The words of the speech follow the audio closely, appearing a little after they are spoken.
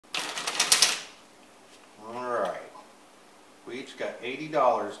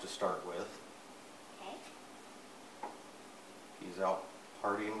$80 to start with. Okay. He's out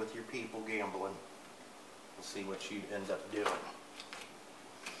partying with your people, gambling. We'll see what you end up doing.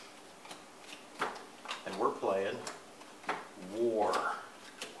 And we're playing War.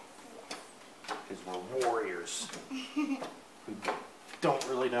 Because we're warriors who don't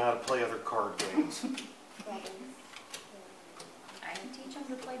really know how to play other card games. I can teach them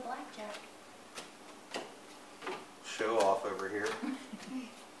to play blackjack. Show off over here.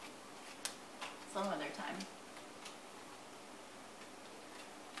 Some other time.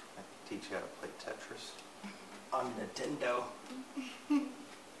 I can teach you how to play Tetris on Nintendo.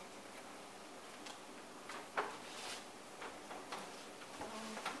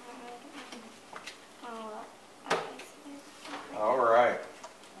 All right.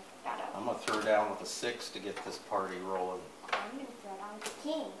 I'm going to throw down with a 6 to get this party rolling. I'm going to throw down with the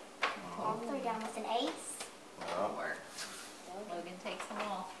king. I'll throw down with an ace. Well, Or Logan takes them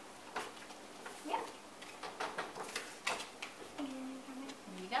all. Yeah.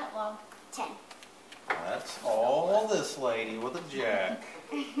 You got log. 10. that's all this lady with a jack.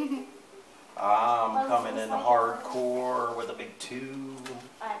 I'm coming in hardcore with a big 2. 2.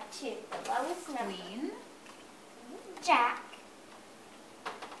 The lowest number. Queen. Jack.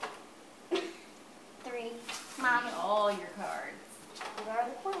 3. Mommy. All your cards. You are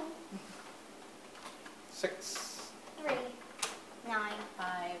the queen. 6. 3. 9.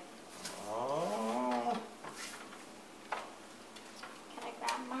 5. Oh, Can I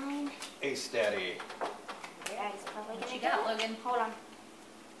grab mine? Ace Daddy. Your daddy's probably What gonna you do got, it. Logan? Hold on.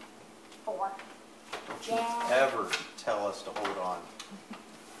 4. Don't you Jack. ever tell us to hold on.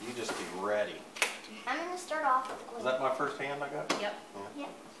 You just be ready. I'm gonna start off with the queen. Is that my first hand I got? Yep. Yep.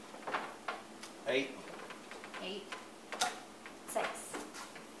 8. 8. 6.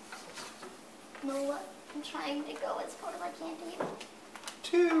 Nola, I'm trying to go as far as I can to you.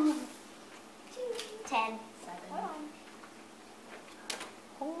 2. 10. 7. Hold on.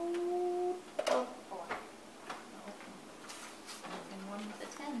 Oh. 4. Logan won with a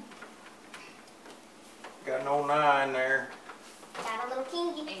 10. Got no 9 there. Got a little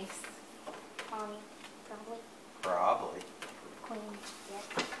kingy. Ace. Mommy, probably. Probably. Queen, yes.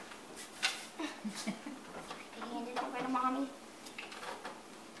 Hand it over to mommy.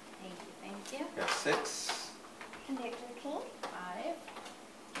 Thank you. Got 6. Compared to the king. 5.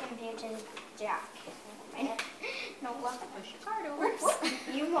 Compared to the jack. Nola. Push your card over. Whoops.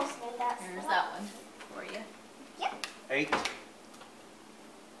 You almost made that. There's spot. that one for you. Yep. 8.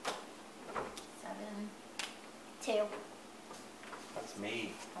 7. 2. That's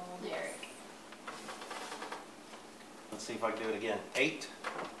me. Old Darrick. Let's see if I can do it again. 8.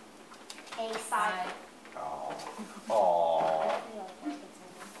 Ace. 5. Oh. Oh.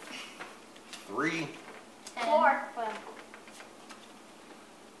 3. 10. 4.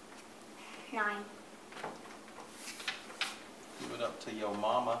 9. Give it up to your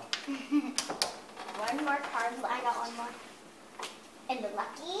mama. One more card. I got one more. And the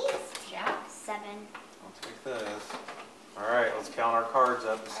luckies. Jack. 7. I'll take this. All right, let's count our cards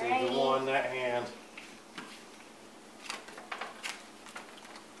up to see who Alrighty. won that hand.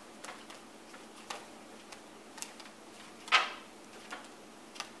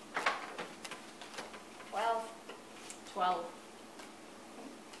 Well, 12.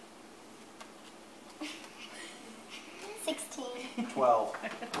 16. 12.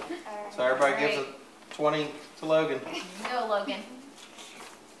 Alright. So everybody gives a 20 to Logan. Here you go, Logan.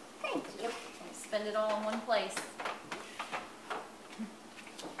 Thank you. Spend it all in one place.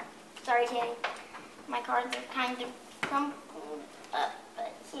 Sorry, Tanny. My cards are kind of crumpled up,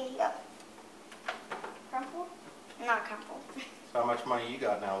 but here you go. Crumpled? Not crumpled. So how much money you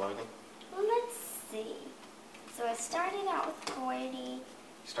got now, Logan? Let's see. So I started out with 40. You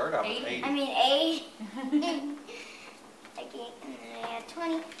started out with 80. 80. I mean 8. I gained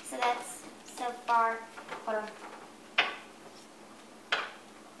 20. So that's so far. Hold on.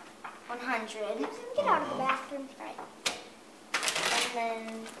 100. Get out of the bathroom. All right. And then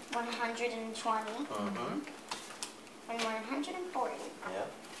 120. Mm-hmm. And 140. Yeah.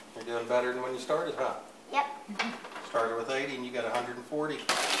 You're doing better than when you started, huh? Yep. Started with 80 and you got 140.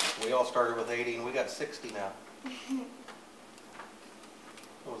 We all started with 80 and we got 60 now.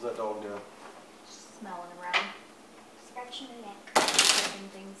 What was that dog doing? Just smelling around. Scratching the neck. Checking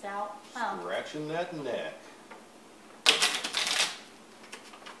things out. Oh. Scratching that neck.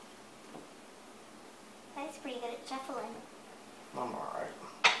 That's pretty good at shuffling. I'm alright.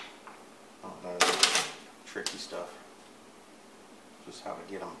 I don't know the tricky stuff. Just how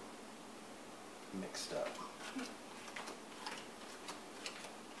to get them mixed up.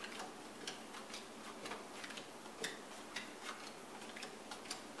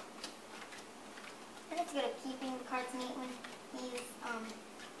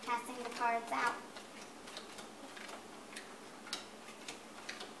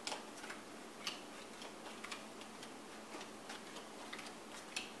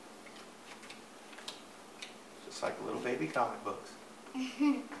 Looks like little baby comic books.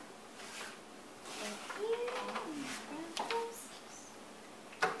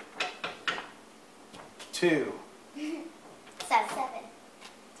 Two. 7.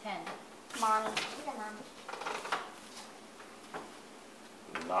 10. Mommy. Look at Mommy.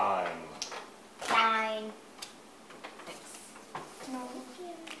 9. 9. 6. No.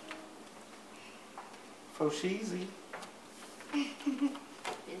 Foshizi.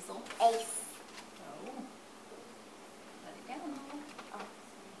 Bizzle. Ace. Oh. Let it down. Oh.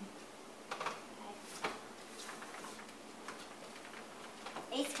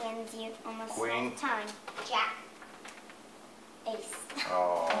 Ace wins you almost all Queen. the time. Jack. Ace.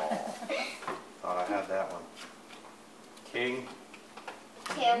 Oh. Thought I had that one. King.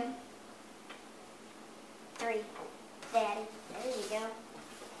 2. 3. Daddy. There you go.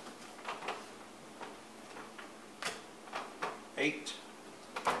 8.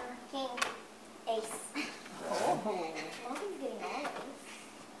 King. Ace. Oh. Logan's getting all of these.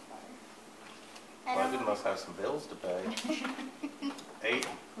 I Logan don't know. must have some bills to pay. 8.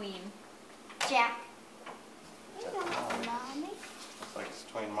 Queen. Jack. You go, Mommy. Looks like it's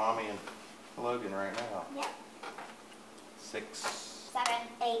between Mommy and Logan right now. Yep. 6. 7.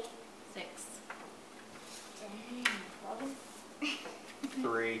 8. 6. Dang. Logan.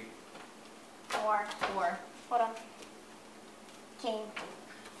 3. 4. 4. Hold on. King.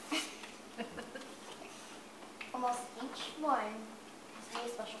 Almost each one has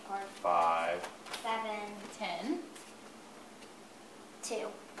a special card. 5. 7. 10. 2.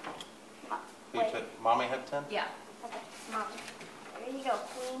 Who Wait. took? Mommy had 10? Yeah. Okay, Mommy. There you go,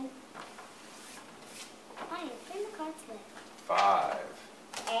 Queen. Fine, bring the cards left.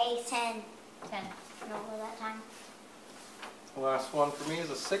 5. A 10. 10. Nola that time. The last one for me is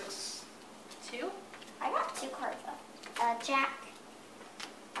a 6. 2. I got 2 cards left. Jack.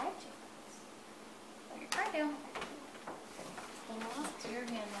 I have 2 cards. Put your card down. Nola. It's your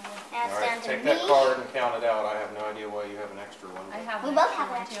hand, Nola. Now it's All down right, to take me. that card and count it out. I have no idea why you have an extra one. I have We an both extra have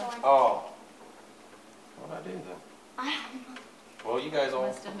an one, extra too. one. Oh. What'd I do then? I don't know. Well, you guys You all...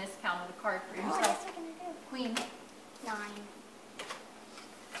 must have miscounted a card for What else yourself. are we gonna do? Queen. 9.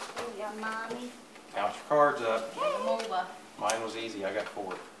 There you go, Mommy. Count your cards up. Nola. Mine was easy. I got 4.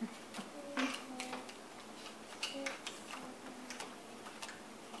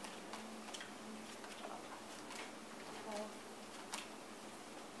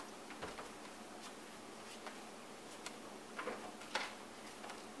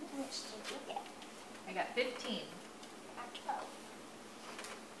 Which did you get? I got 15. I got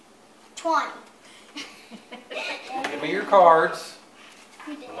 12. 20. Give me your cards.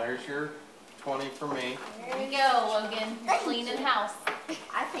 You did. And there's your 20 for me. There you go, Logan. You're cleaning house.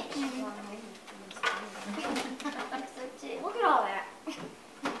 I think she's going to win. I think so too. Look at all that.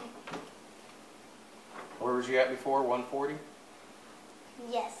 Where was you at before? 140?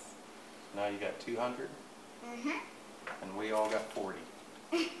 Yes. Now you got 200? Mm-hmm. And we all got 40.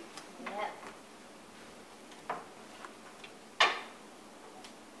 Yep.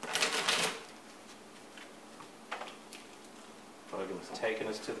 Logan's taking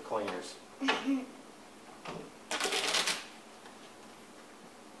us to the cleaners.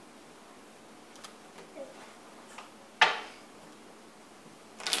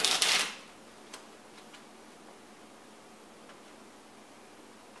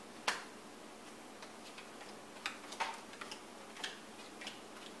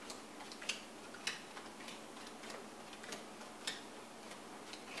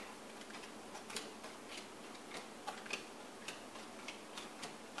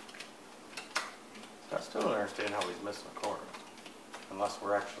 I still don't understand how he's missing a card. Unless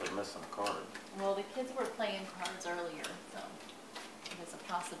we're actually missing a card. Well, the kids were playing cards earlier, so there's a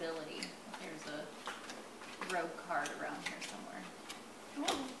possibility that there's a rogue card around here somewhere.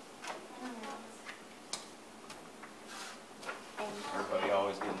 Maybe. I don't know. Everybody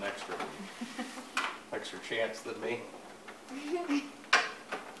always gets an extra chance than me.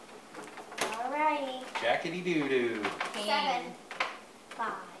 Alrighty. Jackety doo doo. 7.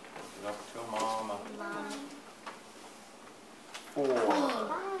 5. Up to Mama. Mommy. 4.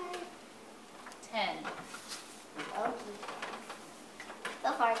 5. 10. Okay. So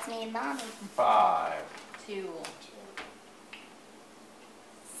far it's me and Mommy. 5. 2.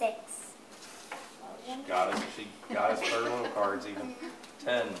 6. She got us her little cards even.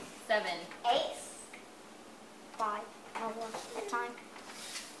 10. 7. Ace. 5. No more that time.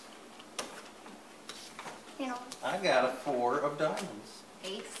 You know. I got a 4 of diamonds.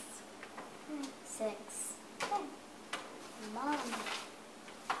 Ace. 6. Mom.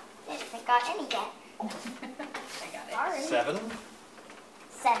 Didn't got any yet. I got it. Sorry. 7.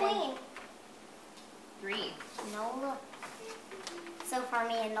 7. Queen. 3. Nola. So far,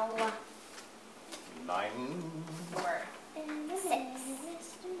 me and Nola. 9. 4. 6.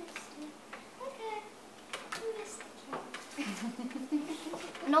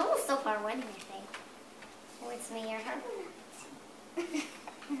 Nola's so far winning, I think. Oh, it's me or her.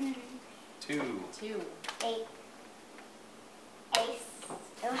 2. 2. 8. Ace.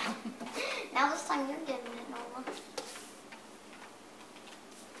 Now this time you're getting it, Nola.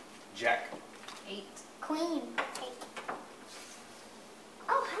 Jack. 8. Queen. 8.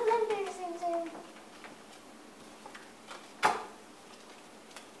 Oh, hello there, Zoom Zoom. 9.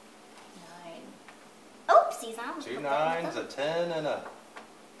 Oopsies, I was 2 9s, a 10, and a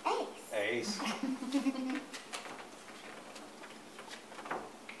Ace. ace.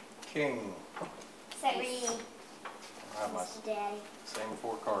 King. 3. I have my Mr. Daddy. same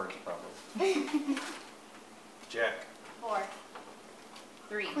 4 cards, probably. Jack. 4.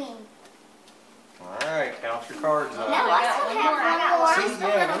 3. Queen. All right, count your cards No, up. I still one have more. I one got more. I See, still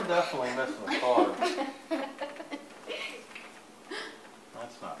yeah, have we're definitely missing a card.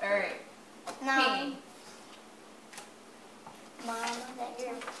 That's not fair. Alright. No. King. Mama, that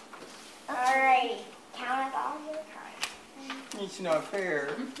you're. Alrighty. Count up all your cards. It's not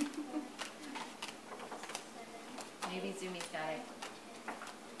fair. Maybe Zoomies got it.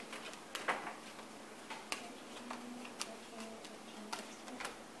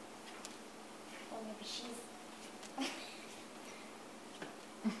 Or maybe she's.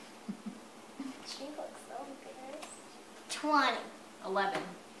 She looks so embarrassed. 20. 11.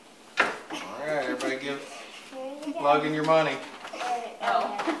 All right, everybody give Here you go. Logan your money. Okay,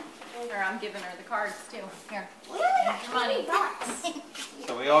 Oh. okay. Or I'm giving her the cards too. Here. Really? Here's your money. $20.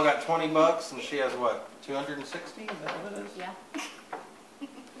 So we all got 20 bucks, and she has what, 260? Is that what it is? Yeah.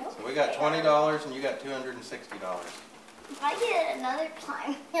 So we got $20, and you got $260. If I get it another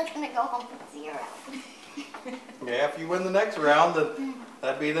time, you're gonna go home with 0. Yeah, if you win the next round, then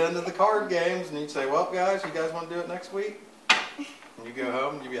that'd be the end of the card games, and you'd say, well, guys, you guys want to do it next week? And you go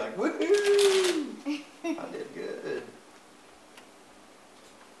home, and you'd be like, woohoo! I did good.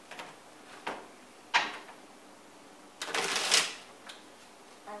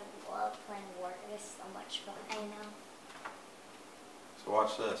 I love playing war. It's so much fun. I know. So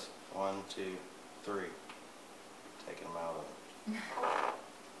watch this. 1, 2, 3. Taking them out of it.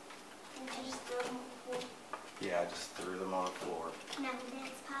 And I just throw them on the floor. Yeah, I just threw them on the floor. Now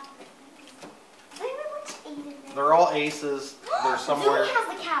Dad's popping. Wait, what's 8 in there? They're all aces. They're somewhere. Zoe has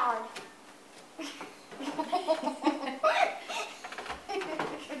the coward.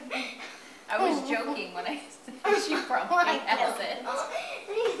 I was joking when I said she probably has it.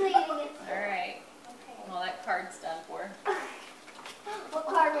 He's leaving it. Alright. Okay. Well, that card's done for. What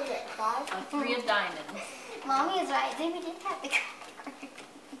card was it? 5? A 3 of diamonds. Mommy is right. Zoe did have the card.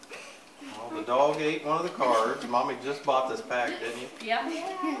 Well, the dog ate one of the cards. Mommy just bought this pack, didn't you? Yep.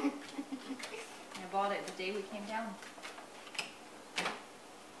 Yeah. I bought it the day we came down.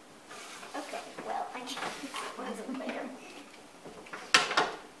 Okay, well, I wasn't there.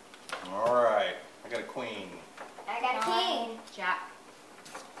 All right. I got a queen. I got a king. Jack.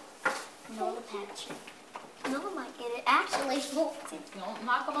 Nola Patrick. Nola might get it. Actually, Wooten. Don't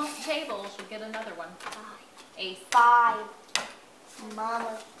knock them off the table. She'll get another one. 8. 5.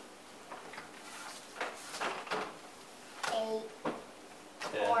 Mama. 8.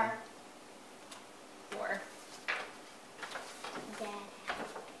 10. 4. 4. Dad.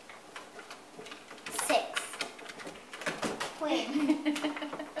 6. Queen.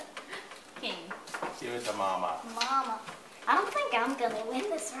 King. Give it to Mama. Mama. I don't think I'm gonna win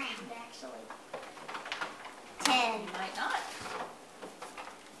this round, actually. 10. Might not.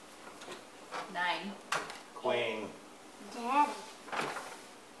 9. Queen. Daddy.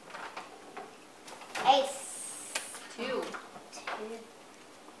 Ace. 2. 2.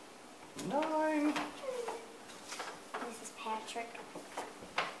 9. This is Patrick.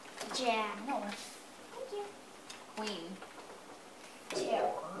 Jack. No. Thank you. Queen. 2.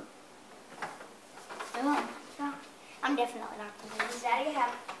 Oh, God. I'm definitely not going to lose. Daddy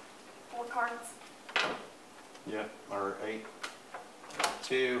have 4 cards. Yeah, or 8.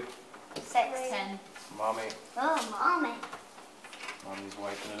 2. 6. 10. Mommy. Oh, Mommy. Mommy's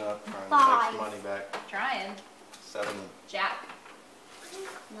wiping it up, trying to 5. make some money back. Trying. 7. Jack.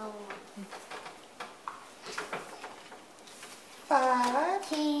 No. 5.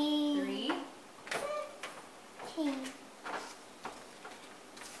 King. 3. King.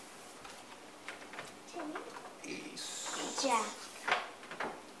 2. Ace. Jack.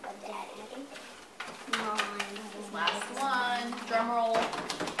 But Daddy. 9. Last one. Drum roll.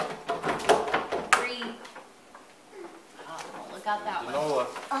 3. Oh, look out that one. Nola.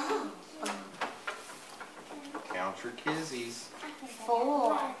 Oh. Count your kizzies.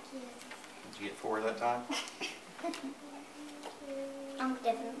 4. Did you get 4 that time? I'm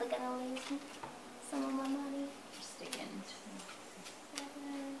definitely gonna lose some of my money. Sticking. 7,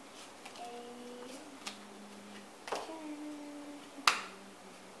 8, 10,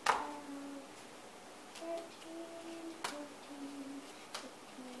 12, 13, 14,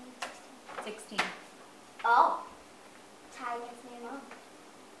 15, 16. Oh, tie against me and Mom.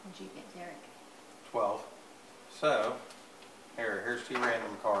 What'd you get, Darrick? 12. So, here's 2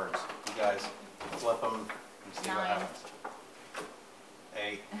 random cards. You guys flip them and see what 9. happens.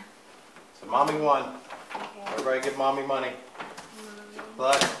 8. So Mommy won. Okay. Everybody give Mommy money.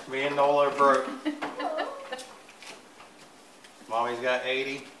 But me and Nola are broke. Mommy's got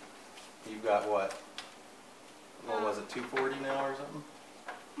 80. You've got what? What was it, 240 now or something?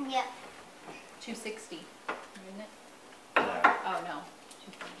 Yep. 260, isn't it? No. Oh, no.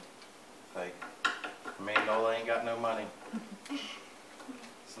 240. Like, me and Nola ain't got no money.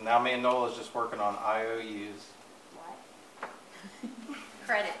 So now me and Nola's just working on IOUs. What?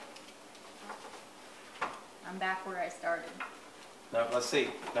 Credit. I'm back where I started. Now, let's see.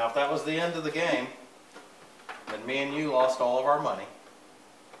 Now, if that was the end of the game, then me and you lost all of our money.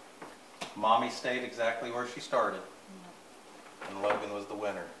 Mommy stayed exactly where she started, and Logan was the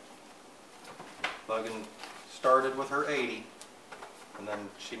winner. Logan started with her 80, and then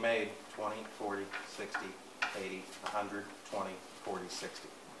she made 20, 40, 60, 80, 100, 20, 40, 60.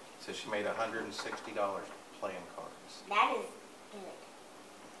 So she made $160 playing cards. That is good.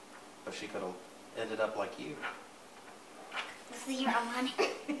 But she could have ended up like you. This is your own money.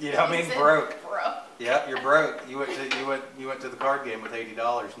 You know what I mean? He said Broke. Broke. Yeah, you're broke. You went to the card game with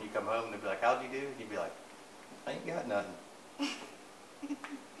 $80, and you come home and they'd be like, "How'd you do?" And you'd be like, "I ain't got nothing."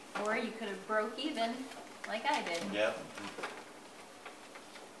 Or you could have broke even, like I did. Yep.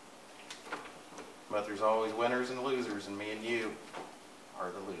 But there's always winners and losers, and me and you are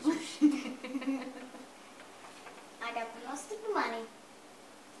the losers. I got the most of the money.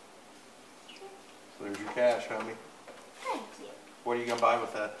 So there's your cash, homie. Thank you. What are you gonna buy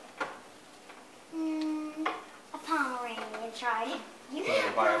with that? A Pomeranian tried. You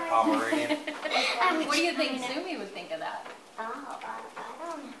gonna buy a Pomeranian? What do you think Sumi would think of that? Oh, I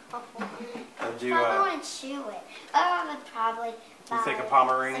don't know. Did you, Probably want to chew it. I would probably buy you think a some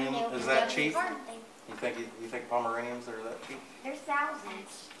Pomeranian new is that cookies cheap? or something. You think Pomeranians are that cheap? There's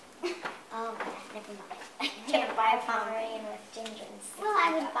thousands. Oh, never mind. I can't buy a Pomeranian with ginger and stuff. Well,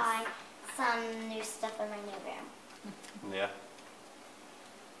 I would buy some new stuff in my new room. Yeah.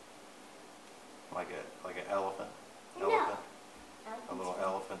 Like an elephant. No. Elephant. A little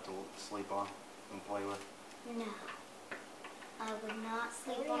elephant to sleep on and play with. No. I would not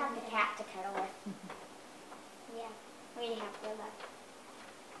sleep on the cat to cuddle with. Yeah, we have to go back.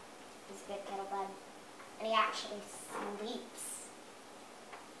 He's a good cuddle bud. And he actually sleeps.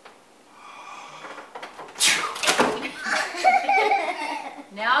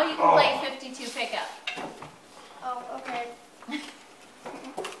 Now you can play 52 pickup. Oh, okay.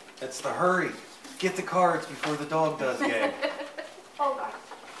 It's the hurry. Get the cards before the dog does game.